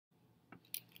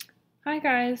Hi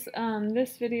guys,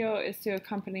 this video is to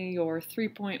accompany your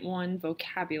 3.1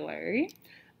 vocabulary.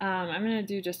 I'm going to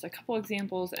do just a couple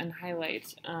examples and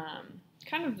highlight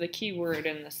kind of the key word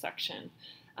in this section.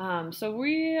 So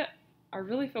we are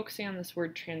really focusing on this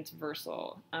word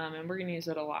transversal, and we're going to use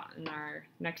it a lot in our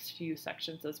next few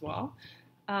sections as well.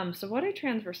 So what a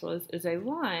transversal is a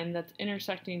line that's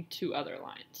intersecting two other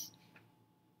lines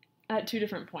at two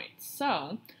different points.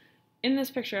 So in this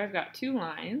picture I've got two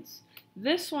lines.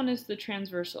 This one is the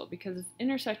transversal because it's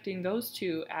intersecting those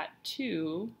two at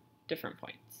two different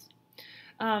points.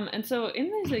 And so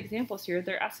in these examples here,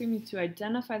 they're asking me to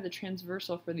identify the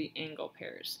transversal for the angle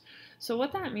pairs. So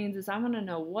what that means is I want to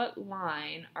know what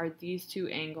line are these two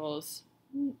angles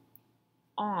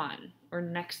on or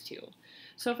next to.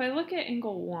 So if I look at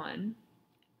angle 1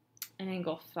 and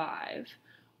angle 5,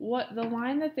 what the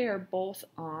line that they are both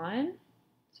on,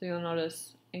 so you'll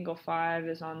notice angle 5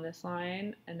 is on this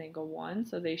line and angle 1,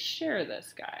 so they share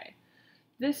this guy.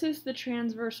 This is the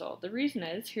transversal. The reason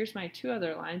is, here's my two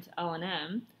other lines, L and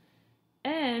M.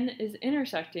 N is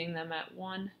intersecting them at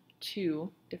 1,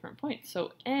 2 different points.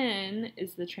 So N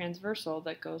is the transversal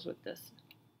that goes with this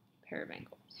pair of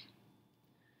angles.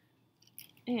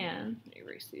 And let me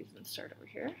erase these and start over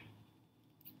here.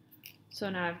 So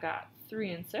now I've got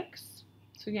 3 and 6.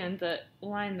 So again, the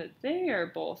line that they are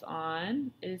both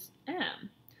on is M.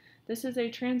 This is a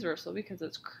transversal because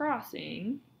it's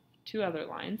crossing two other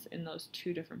lines in those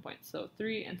two different points. So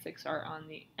 3 and 6 are on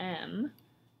the M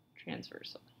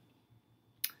transversal.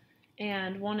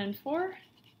 And 1 and 4,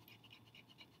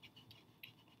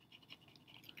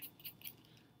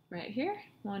 right here,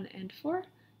 1 and 4,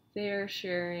 they're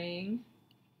sharing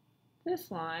this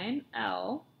line,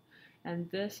 L, and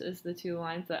this is the two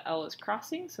lines that L is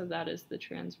crossing, so that is the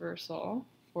transversal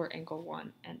for angle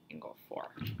 1 and angle 4.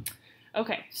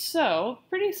 Okay, so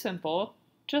pretty simple,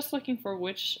 just looking for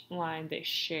which line they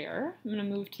share. I'm going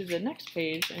to move to the next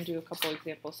page and do a couple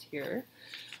examples here.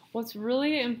 What's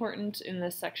really important in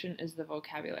this section is the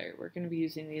vocabulary. We're going to be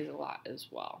using these a lot as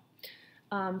well.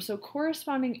 So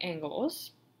corresponding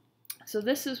angles. So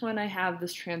this is when I have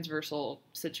this transversal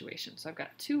situation. So I've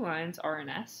got two lines, R and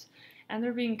S, and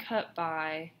they're being cut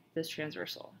by this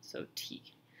transversal, so T.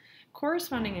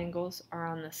 Corresponding angles are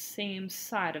on the same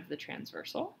side of the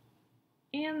transversal,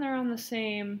 and they're on the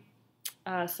same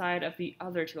side of the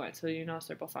other two lines. So you notice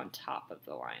they're both on top of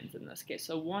the lines in this case.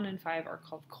 So 1 and 5 are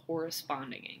called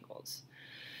corresponding angles.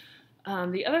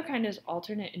 The other kind is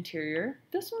alternate interior.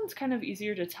 This one's kind of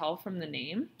easier to tell from the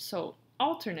name. So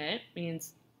alternate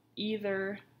means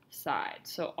either side.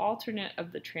 So alternate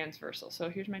of the transversal. So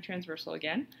here's my transversal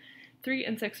again. 3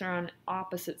 and 6 are on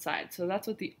opposite sides. So that's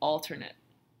what the alternate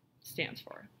stands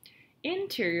for.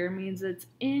 Interior means it's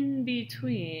in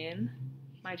between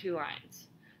my two lines.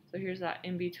 So here's that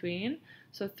in between.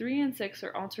 So 3 and 6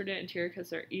 are alternate interior because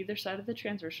they're either side of the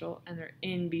transversal and they're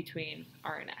in between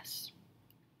R and S.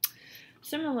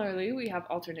 Similarly, we have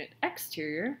alternate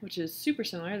exterior, which is super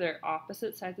similar. They're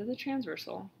opposite sides of the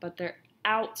transversal, but they're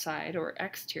outside or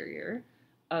exterior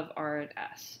of R and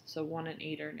S. So 1 and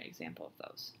 8 are an example of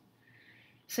those.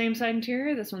 Same side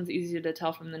interior, this one's easy to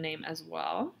tell from the name as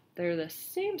well. They're the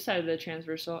same side of the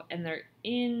transversal and they're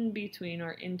in between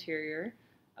or interior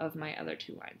of my other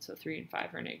two lines. So 3 and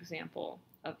 5 are an example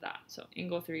of that. So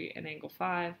angle 3 and angle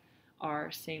 5 are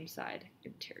same side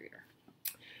interior.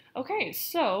 Okay,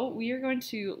 so we are going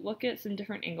to look at some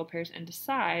different angle pairs and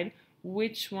decide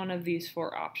which one of these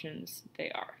four options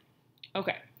they are.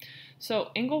 Okay,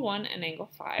 so angle 1 and angle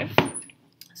 5.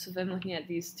 So if I'm looking at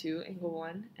these two, angle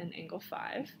 1 and angle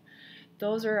 5,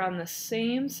 those are on the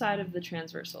same side of the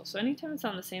transversal. So anytime it's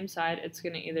on the same side, it's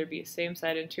going to either be same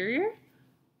side interior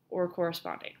or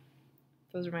corresponding.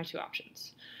 Those are my two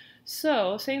options.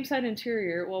 So same side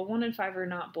interior, well 1 and 5 are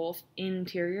not both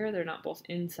interior, they're not both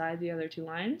inside the other two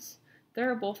lines.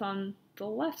 They're both on the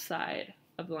left side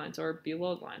of the lines or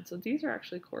below the line. So these are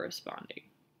actually corresponding.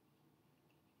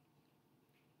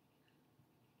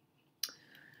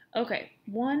 Okay,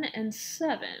 1 and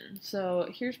 7. So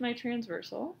here's my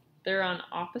transversal. They're on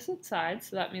opposite sides,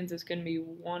 so that means it's going to be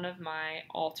one of my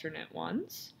alternate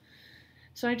ones.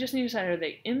 So I just need to decide, are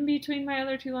they in between my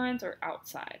other two lines or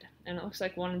outside? And it looks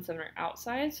like 1 and 7 are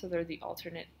outside, so they're the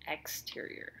alternate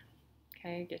exterior.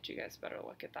 Okay, get you guys a better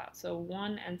look at that. So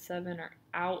 1 and 7 are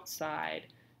outside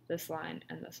this line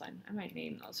and this line. I might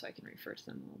name those so I can refer to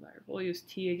them a little better. We'll use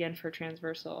T again for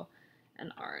transversal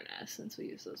and R and S since we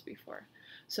used those before.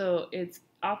 So it's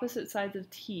opposite sides of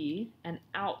T and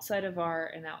outside of R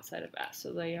and outside of S.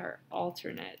 So they are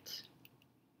alternate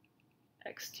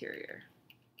exterior.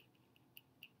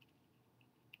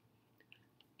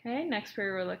 Okay, next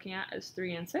pair we're looking at is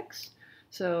 3 and 6.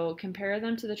 So compare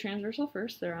them to the transversal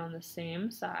first. They're on the same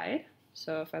side.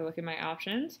 So if I look at my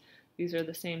options, these are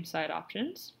the same side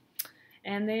options.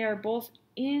 And they are both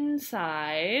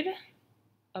inside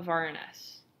of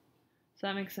RNS. So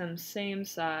that makes them same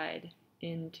side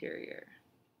interior.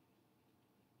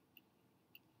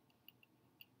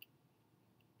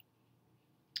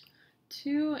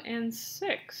 Two and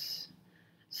six.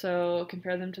 So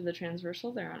compare them to the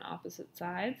transversal. They're on opposite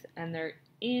sides, and they're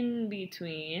in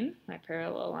between my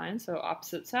parallel lines. So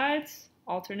opposite sides,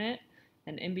 alternate,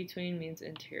 and in between means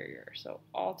interior. So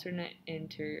alternate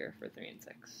interior for 3 and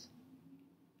 6.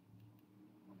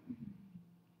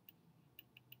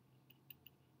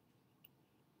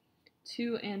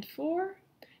 Two and four.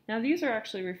 Now these are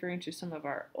actually referring to some of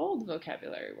our old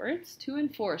vocabulary words, 2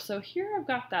 and 4. So here I've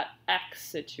got that X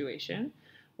situation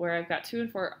where I've got 2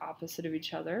 and 4 opposite of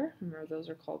each other. Remember, those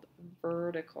are called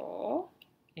vertical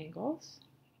angles.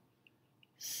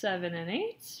 7 and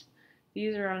 8.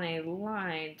 These are on a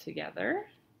line together.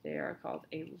 They are called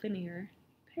a linear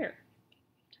pair.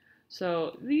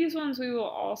 So these ones we will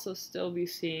also still be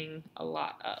seeing a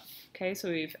lot of. Okay, so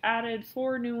we've added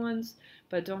 4 new ones,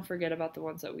 but don't forget about the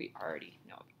ones that we already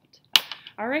know about.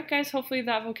 All right, guys, hopefully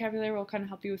that vocabulary will kind of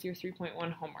help you with your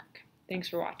 3.1 homework. Thanks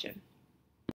for watching.